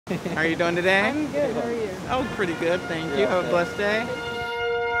How are you doing today? I'm good. How are you? Oh, pretty good. Thank you. Have a blessed day.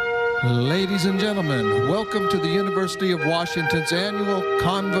 Ladies and gentlemen, welcome to the University of Washington's annual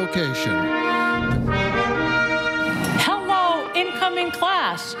Convocation. Hello, incoming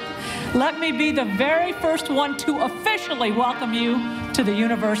class. Let me be the very first one to officially welcome you to the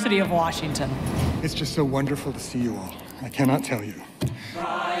University of Washington. It's just so wonderful to see you all. I cannot tell you.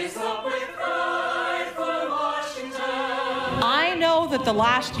 Rise up with pride for Washington. I know that the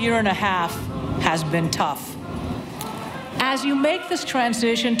last year and a half has been tough. As you make this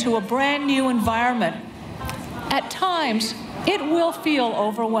transition to a brand new environment, at times it will feel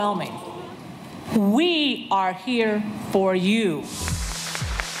overwhelming. We are here for you.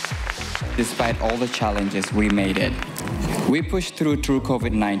 Despite all the challenges, we made it. We pushed through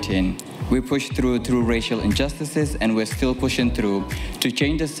COVID-19. We pushed through racial injustices, and we're still pushing through to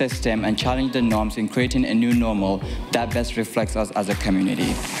change the system and challenge the norms in creating a new normal that best reflects us as a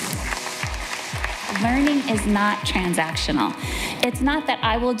community. Learning is not transactional. It's not that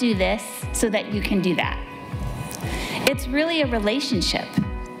I will do this so that you can do that. It's really a relationship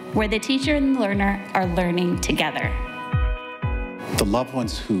where the teacher and the learner are learning together. The loved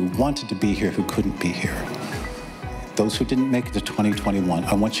ones who wanted to be here who couldn't be here. Those who didn't make it to 2021,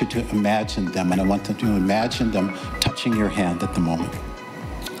 I want you to imagine them, and I want them to imagine them touching your hand at the moment.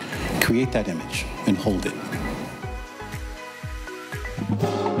 Create that image and hold it.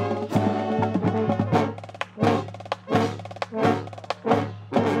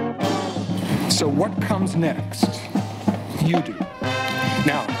 So what comes next? You do.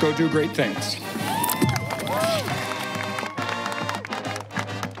 Now, go do great things.